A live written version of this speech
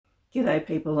G'day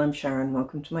people, I'm Sharon.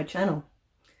 Welcome to my channel.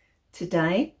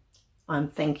 Today I'm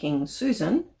thanking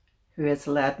Susan, who has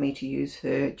allowed me to use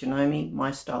her Janome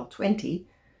My Style 20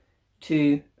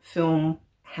 to film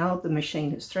how the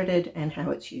machine is threaded and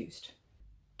how it's used.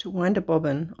 To wind a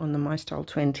bobbin on the My Style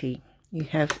 20, you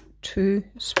have two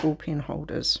spool pin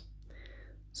holders.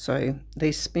 So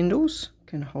these spindles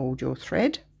can hold your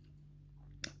thread.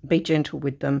 Be gentle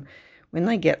with them. When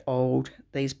they get old,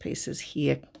 these pieces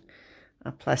here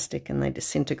are plastic and they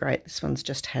disintegrate. This one's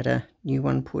just had a new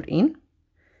one put in.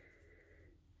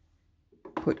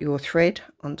 Put your thread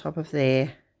on top of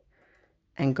there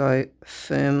and go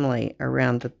firmly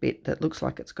around the bit that looks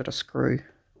like it's got a screw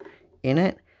in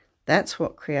it. That's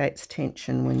what creates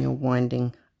tension when you're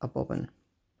winding a bobbin.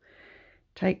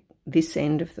 Take this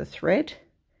end of the thread,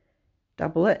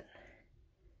 double it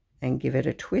and give it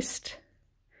a twist,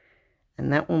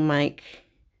 and that will make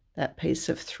that piece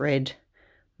of thread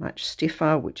much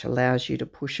stiffer, which allows you to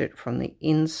push it from the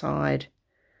inside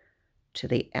to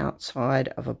the outside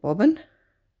of a bobbin.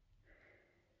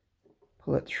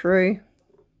 Pull it through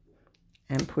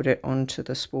and put it onto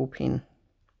the spool pin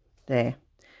there.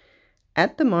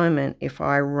 At the moment, if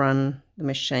I run the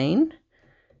machine,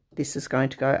 this is going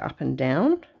to go up and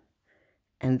down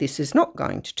and this is not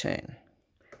going to turn.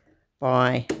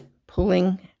 By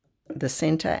pulling the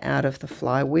center out of the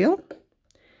flywheel,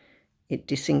 it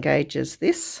disengages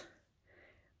this,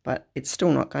 but it's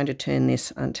still not going to turn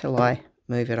this until I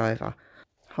move it over.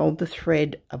 Hold the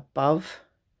thread above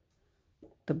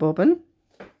the bobbin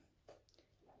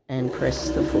and press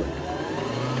the foot.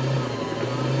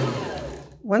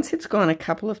 Once it's gone a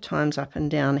couple of times up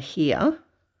and down here,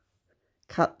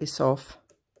 cut this off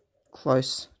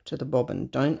close to the bobbin.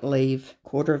 Don't leave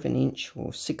 1/4 inch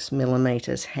or 6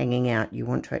 millimeters hanging out. You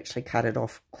want to actually cut it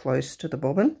off close to the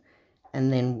bobbin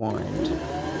and then wind.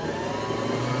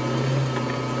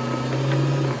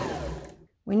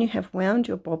 When you have wound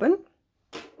your bobbin,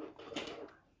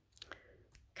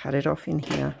 cut it off in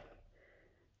here,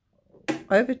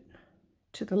 over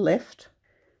to the left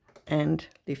and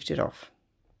lift it off.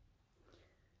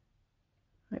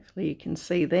 Hopefully you can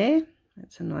see there.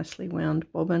 It's a nicely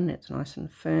wound bobbin. It's nice and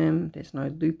firm. There's no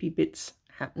loopy bits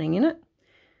happening in it.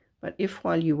 But if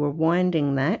while you were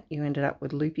winding that you ended up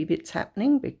with loopy bits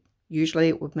happening, usually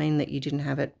it would mean that you didn't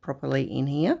have it properly in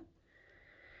here.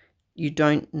 You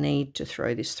don't need to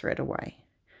throw this thread away.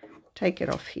 Take it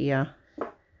off here,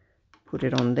 put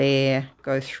it on there,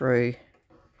 go through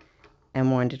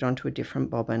and wind it onto a different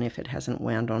bobbin if it hasn't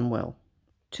wound on well.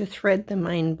 To thread the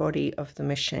main body of the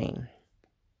machine,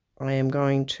 I am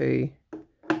going to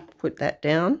put that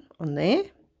down on there.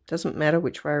 Doesn't matter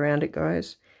which way around it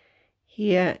goes.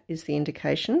 Here is the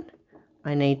indication.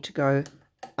 I need to go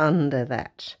under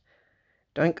that.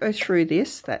 Don't go through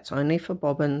this, that's only for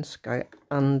bobbins. Go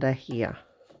under here.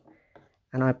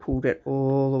 And I pulled it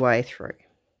all the way through.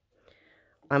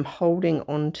 I'm holding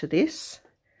on to this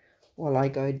while I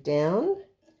go down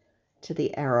to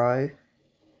the arrow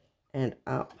and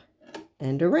up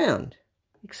and around.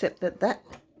 Except that that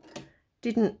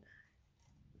didn't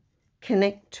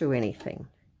connect to anything.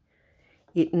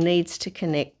 It needs to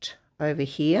connect over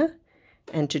here,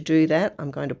 and to do that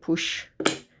I'm going to push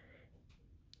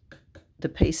the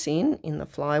piece in the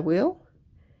flywheel,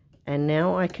 and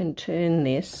now I can turn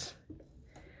this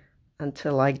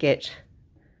until I get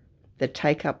the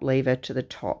take-up lever to the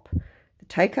top. The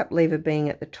take-up lever being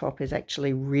at the top is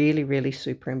actually really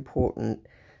super important.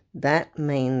 That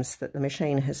means that the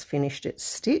machine has finished its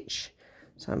stitch.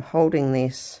 So I'm holding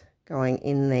this, going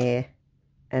in there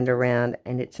and around,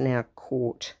 and it's now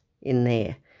caught in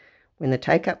there. When the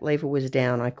take-up lever was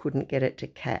down, I couldn't get it to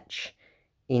catch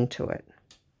into it.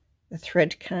 The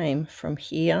thread came from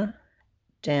here,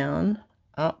 down,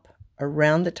 up,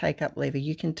 around the take-up lever.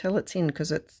 You can tell it's in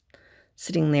because it's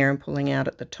sitting there and pulling out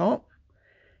at the top.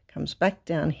 Comes back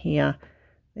down here.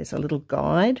 There's a little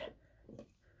guide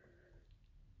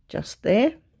just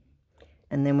there.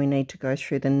 And then we need to go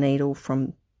through the needle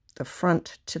from the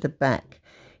front to the back.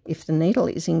 If the needle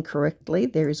is incorrectly,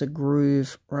 there is a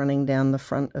groove running down the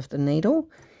front of the needle.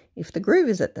 If the groove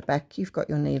is at the back, you've got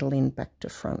your needle in back to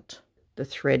front. The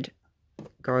thread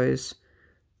goes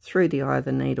through the eye of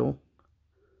the needle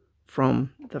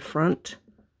from the front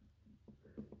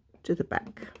to the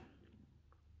back.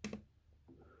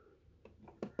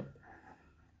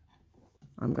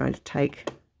 I'm going to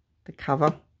take the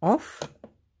cover off.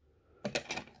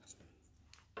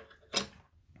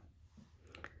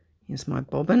 Here's my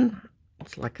bobbin.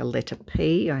 It's like a letter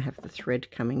P. I have the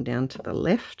thread coming down to the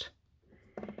left.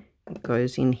 It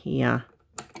goes in here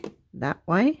that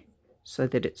way so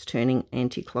that it's turning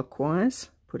anti-clockwise.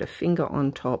 Put a finger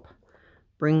on top,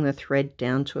 bring the thread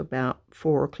down to about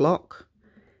 4 o'clock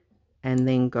and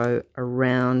then go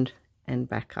around and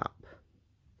back up.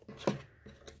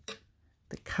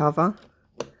 The cover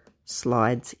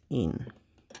slides in.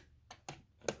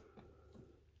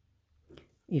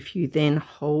 If you then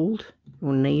hold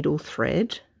your needle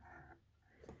thread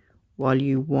while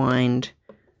you wind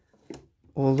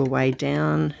all the way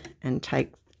down and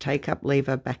take up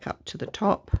lever back up to the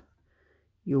top,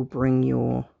 you'll bring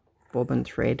your bobbin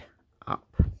thread up.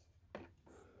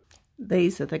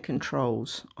 These are the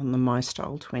controls on the My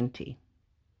Style 20.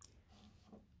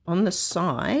 On the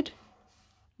side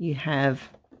you have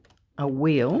a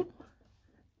wheel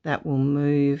that will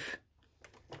move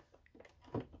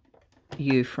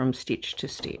you from stitch to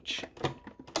stitch.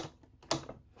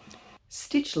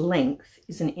 Stitch length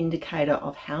is an indicator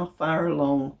of how far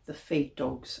along the feed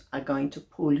dogs are going to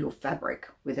pull your fabric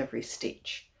with every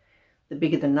stitch. The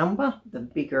bigger the number, the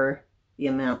bigger the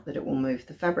amount that it will move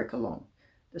the fabric along.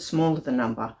 The smaller the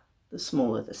number, the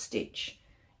smaller the stitch.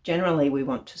 Generally we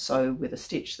want to sew with a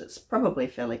stitch that's probably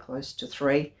fairly close to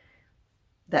 3.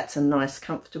 That's a nice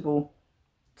comfortable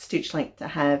stitch length to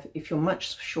have. If you're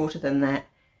much shorter than that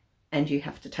and you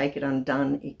have to take it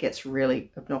undone, it gets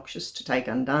really obnoxious to take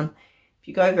undone. If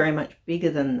you go very much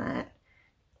bigger than that,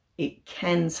 it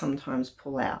can sometimes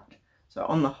pull out. So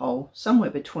on the whole, somewhere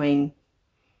between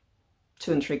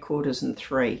 2 3/4 and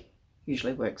 3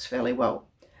 usually works fairly well.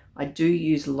 I do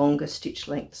use longer stitch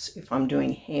lengths if I'm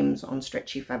doing hems on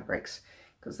stretchy fabrics,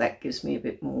 because that gives me a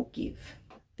bit more give.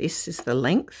 This is the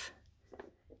length.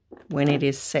 When it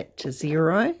is set to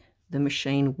 0, the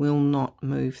machine will not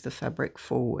move the fabric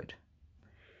forward.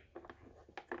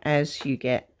 As you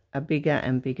get a bigger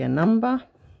and bigger number,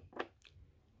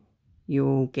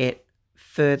 you'll get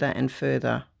further and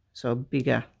further, so a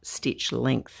bigger stitch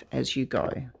length as you go.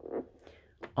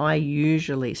 I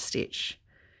usually stitch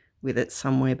with it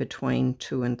somewhere between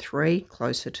 2 and 3,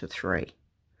 closer to 3.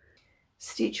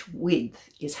 Stitch width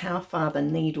is how far the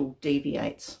needle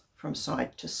deviates from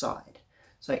side to side.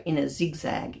 So in a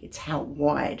zigzag, it's how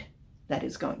wide that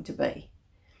is going to be.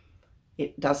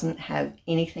 It doesn't have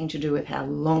anything to do with how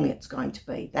long it's going to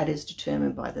be. That is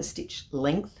determined by the stitch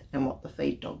length and what the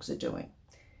feed dogs are doing.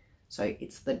 So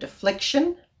it's the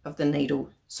deflection of the needle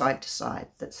side to side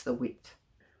that's the width.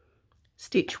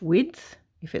 Stitch width,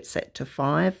 if it's set to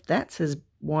 5, that's as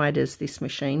wide as this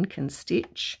machine can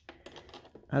stitch.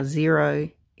 A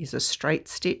 0 is a straight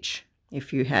stitch.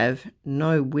 If you have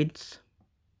no width,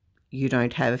 you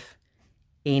don't have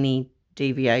any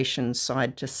deviation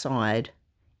side to side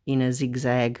in a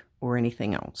zigzag or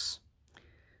anything else.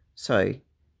 So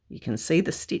you can see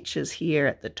the stitches here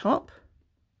at the top,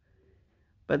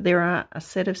 but there are a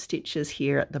set of stitches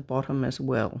here at the bottom as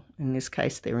well. In this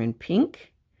case they're in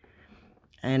pink,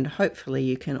 and hopefully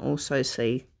you can also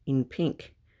see in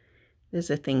pink there's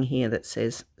a thing here that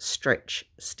says stretch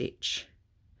stitch.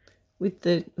 With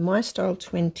the My Style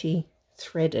 20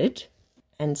 threaded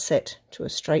and set to a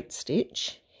straight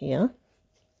stitch here,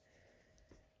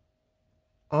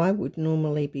 I would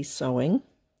normally be sewing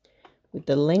with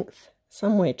the length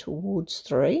somewhere towards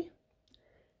 3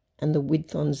 and the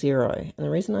width on 0. And the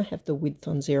reason I have the width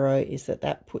on 0 is that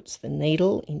that puts the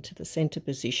needle into the center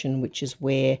position, which is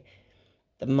where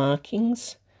the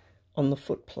markings on the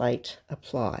foot plate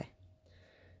apply.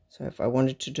 So if I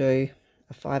wanted to do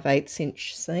a 5/8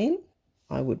 inch seam,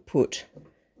 I would put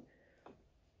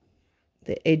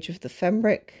the edge of the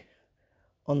fabric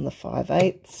on the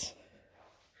 5/8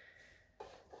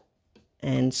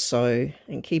 and sew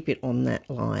and keep it on that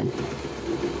line.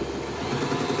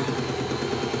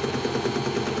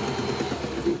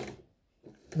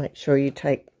 Make sure you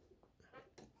take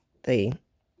the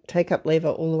take-up lever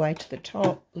all the way to the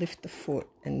top, lift the foot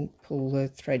and pull the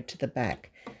thread to the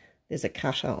back. There's a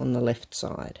cutter on the left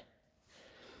side.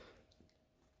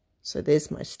 So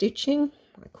there's my stitching.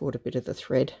 I caught a bit of the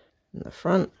thread in the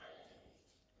front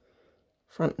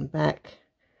and back.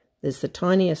 There's the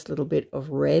tiniest little bit of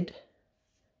red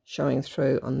showing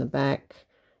through on the back,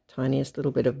 tiniest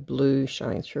little bit of blue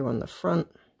showing through on the front.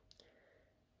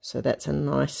 So that's a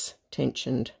nice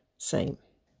tensioned seam.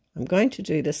 I'm going to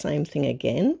do the same thing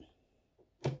again,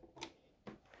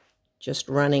 just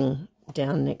running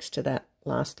down next to that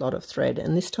last lot of thread,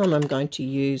 and this time I'm going to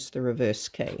use the reverse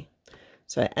key.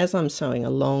 So as I'm sewing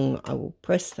along, I will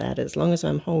press that. As long as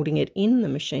I'm holding it in, the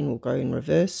machine will go in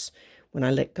reverse. When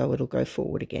I let go, it'll go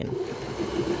forward again.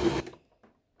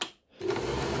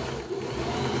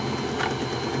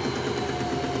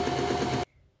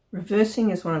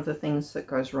 Reversing is one of the things that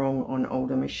goes wrong on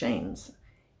older machines.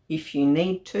 If you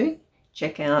need to,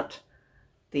 check out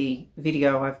the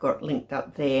video I've got linked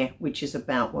up there, which is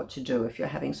about what to do if you're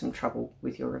having some trouble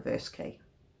with your reverse key.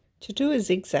 To do a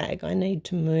zigzag, I need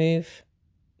to move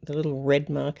the little red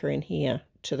marker in here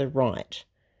to the right.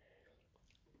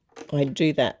 I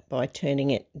do that by turning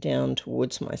it down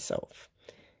towards myself.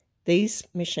 These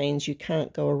machines, you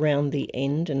can't go around the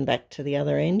end and back to the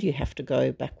other end. You have to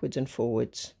go backwards and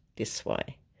forwards this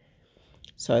way.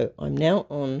 So I'm now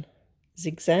on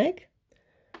zigzag.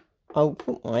 I'll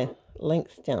put my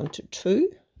length down to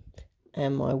 2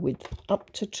 and my width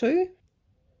up to 2.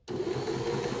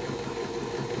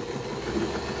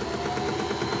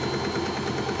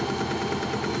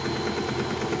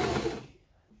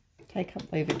 Take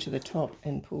up lever to the top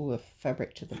and pull the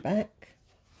fabric to the back.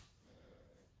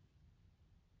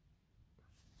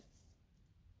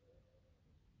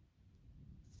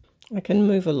 I can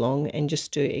move along and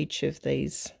just do each of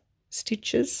these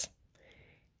stitches.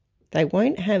 They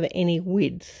won't have any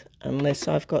width unless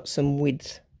I've got some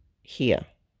width here.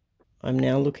 I'm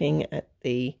now looking at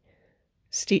the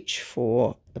stitch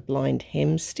for the blind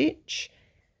hem stitch.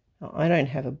 Now, I don't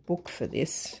have a book for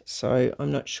this, so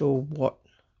I'm not sure what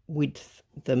width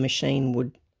the machine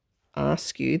would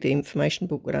ask you, the information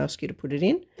book would ask you to put it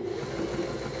in.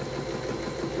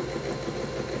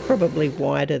 Probably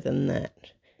wider than that.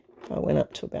 If I went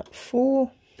up to about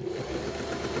 4,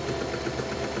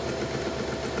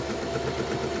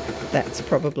 that's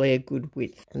probably a good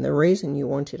width. And the reason you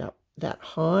want it up that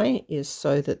high is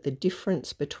so that the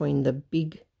difference between the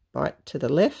big bite to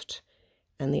the left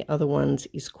and the other ones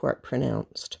is quite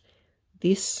pronounced.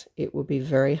 This, it will be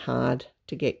very hard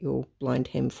to get your blind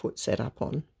hem foot set up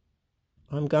on.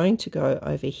 I'm going to go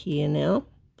over here now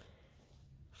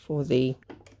for the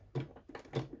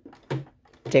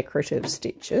decorative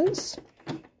stitches.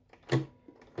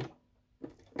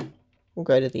 We'll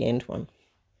go to the end one,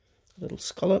 little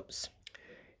scallops.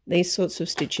 These sorts of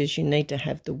stitches, you need to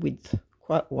have the width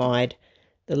quite wide.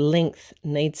 The length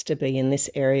needs to be in this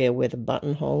area where the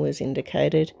buttonhole is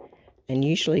indicated, and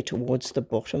usually towards the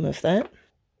bottom of that.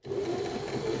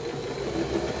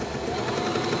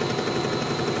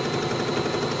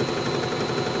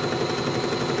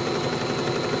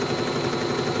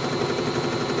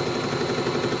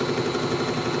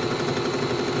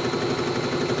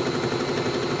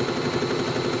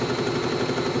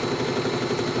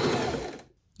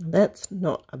 That's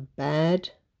not a bad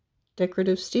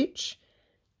decorative stitch.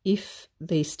 If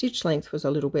the stitch length was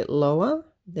a little bit lower,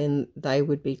 then they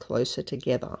would be closer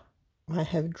together. I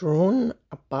have drawn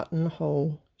a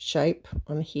buttonhole shape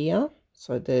on here,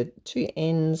 so the two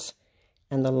ends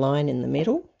and the line in the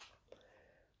middle.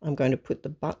 I'm going to put the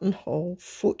buttonhole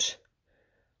foot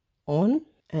on,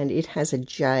 and it has a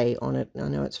J on it. I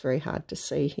know it's very hard to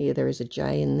see here. There is a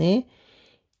J in there.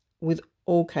 With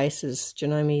all cases,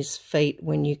 Janome's feet,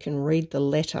 when you can read the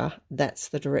letter, that's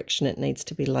the direction it needs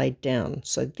to be laid down.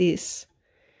 So this,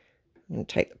 I'm going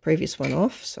to take the previous one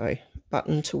off, so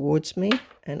button towards me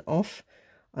and off.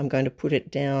 I'm going to put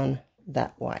it down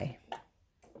that way.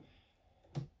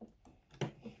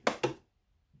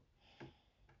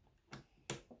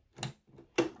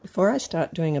 Before I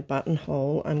start doing a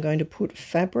buttonhole, I'm going to put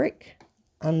fabric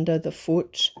under the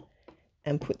foot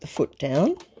and put the foot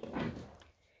down.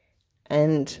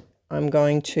 And I'm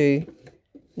going to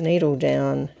needle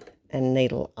down and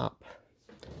needle up.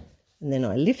 And then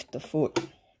I lift the foot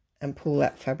and pull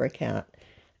that fabric out.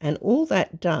 And all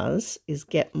that does is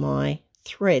get my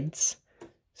threads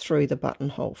through the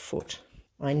buttonhole foot.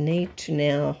 I need to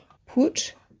now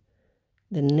put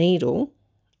the needle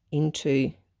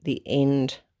into the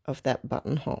end of that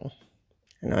buttonhole.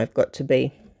 And I've got to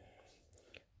be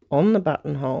on the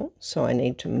buttonhole, so I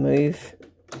need to move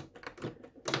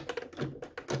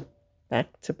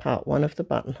back to part 1 of the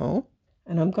buttonhole,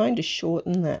 and I'm going to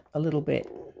shorten that a little bit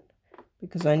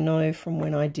because I know from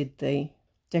when I did the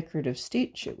decorative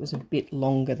stitch it was a bit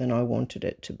longer than I wanted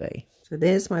it to be. So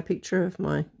there's my picture of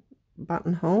my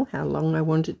buttonhole, how long I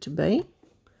want it to be.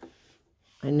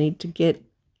 I need to get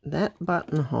that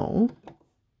buttonhole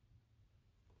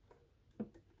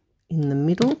in the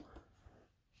middle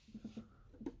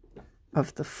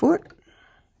of the foot,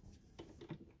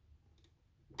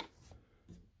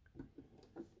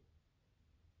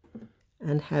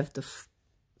 and have the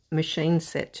machine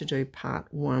set to do part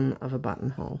 1 of a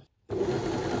buttonhole.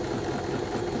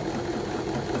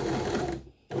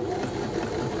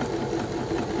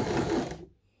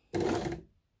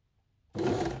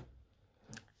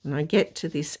 When I get to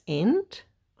this end,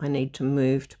 I need to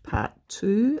move to part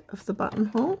 2 of the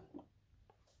buttonhole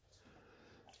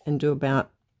and do about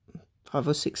 5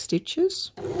 or 6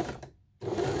 stitches.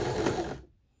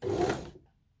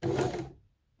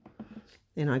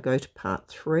 Then I go to part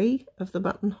 3 of the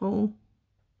buttonhole.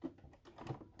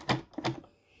 And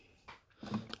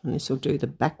this will do the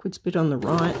backwards bit on the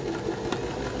right.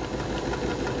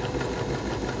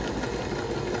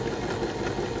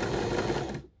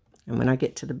 And when I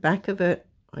get to the back of it,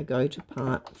 I go to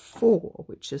part 4,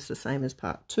 which is the same as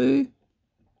part 2.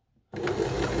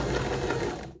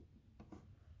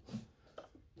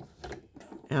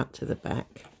 Out to the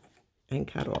back and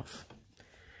cut off.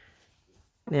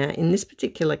 Now, in this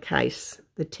particular case,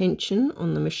 the tension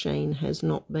on the machine has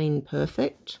not been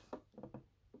perfect.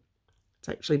 It's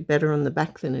actually better on the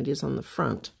back than it is on the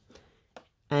front.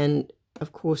 And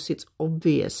of course, it's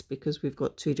obvious because we've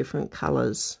got 2 different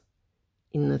colours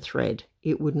in the thread.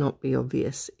 It would not be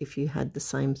obvious if you had the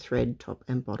same thread top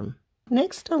and bottom.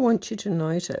 Next, I want you to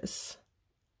notice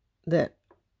that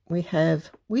we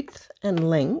have width and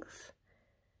length,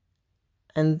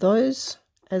 and those,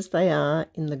 as they are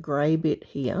in the grey bit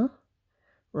here,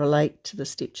 relate to the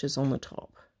stitches on the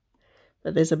top.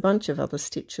 But there's a bunch of other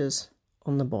stitches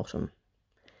on the bottom.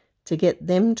 To get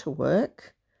them to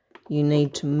work, you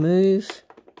need to move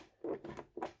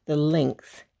the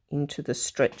length into the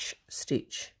stretch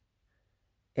stitch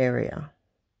area.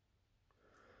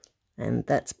 And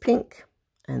that's pink,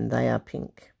 and they are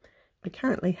pink. I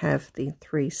currently have the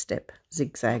 3-step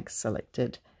zigzag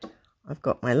selected. I've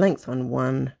got my length on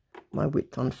 1, my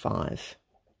width on 5.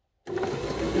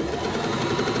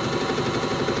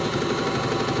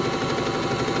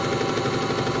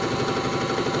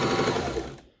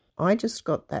 I just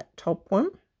got that top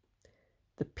one.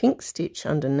 The pink stitch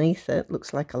underneath it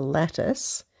looks like a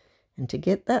lattice, and to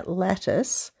get that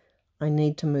lattice I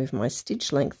need to move my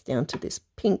stitch length down to this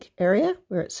pink area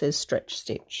where it says stretch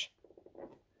stitch.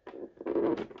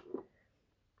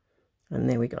 And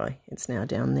there we go, it's now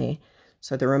down there.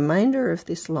 So the remainder of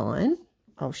this line,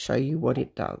 I'll show you what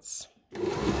it does.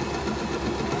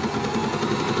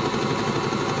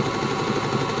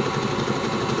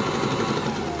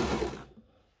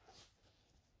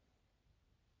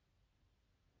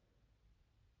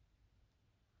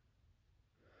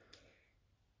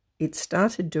 It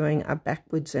started doing a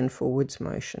backwards and forwards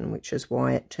motion, which is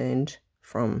why it turned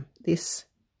from this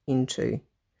into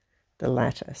the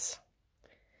lattice.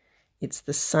 It's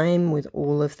the same with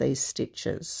all of these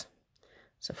stitches.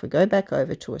 So if we go back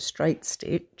over to a straight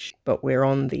stitch, but we're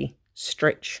on the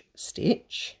stretch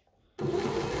stitch,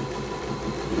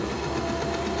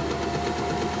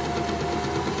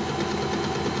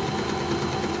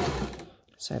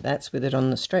 so that's with it on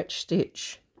the stretch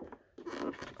stitch.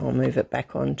 I'll move it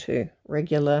back onto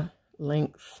regular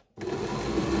length.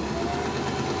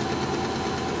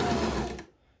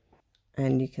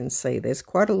 And you can see there's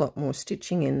quite a lot more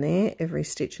stitching in there. Every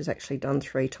stitch is actually done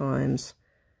 3 times.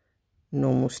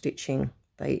 Normal stitching,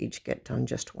 they each get done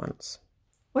just once.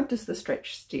 What does the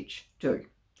stretch stitch do?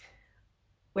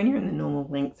 When you're in the normal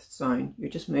length zone, you're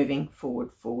just moving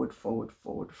forward, forward, forward,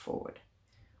 forward, forward.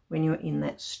 When you're in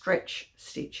that stretch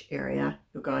stitch area,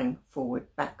 you're going forward,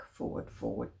 back, forward,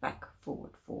 forward, back,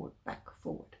 forward, forward, back,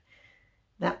 forward.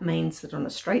 That means that on a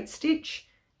straight stitch,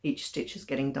 each stitch is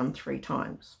getting done 3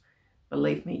 times.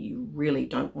 Believe me, you really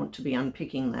don't want to be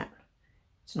unpicking that.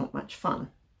 It's not much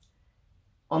fun.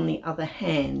 On the other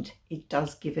hand, it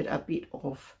does give it a bit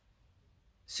of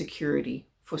security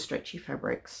for stretchy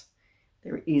fabrics.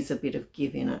 There is a bit of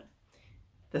give in it.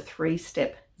 The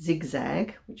 3-step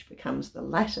zigzag, which becomes the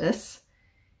lattice,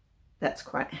 that's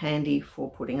quite handy for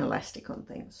putting elastic on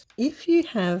things. If you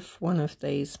have one of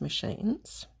these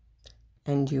machines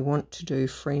and you want to do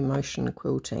free motion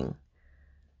quilting,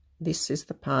 this is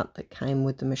the part that came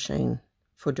with the machine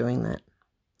for doing that.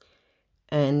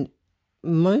 And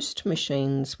most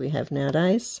machines we have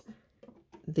nowadays,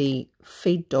 the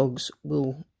feed dogs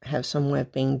will have some way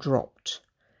of being dropped.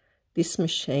 This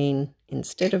machine,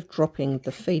 instead of dropping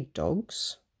the feed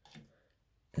dogs,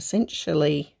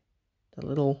 essentially the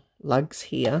little lugs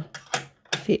here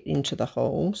fit into the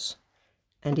holes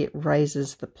and it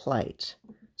raises the plate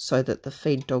so that the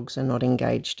feed dogs are not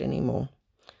engaged anymore.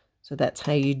 So that's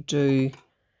how you do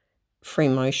free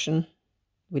motion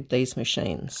with these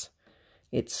machines.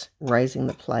 It's raising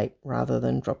the plate rather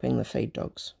than dropping the feed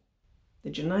dogs.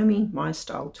 The Janome My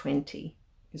Style 20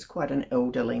 is quite an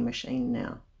elderly machine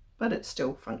now, but it's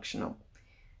still functional.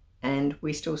 And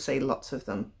we still see lots of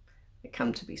them that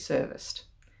come to be serviced.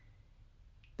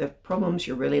 The problems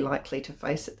you're really likely to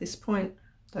face at this point,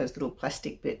 those little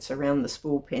plastic bits around the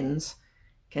spool pins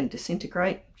can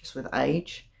disintegrate just with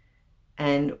age,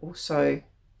 and also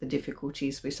the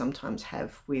difficulties we sometimes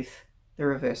have with the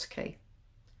reverse key.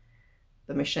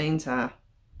 The machines are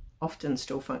often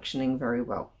still functioning very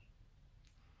well.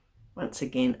 Once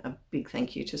again, a big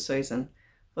thank you to Susan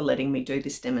for letting me do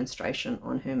this demonstration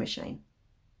on her machine.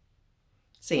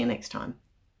 See you next time.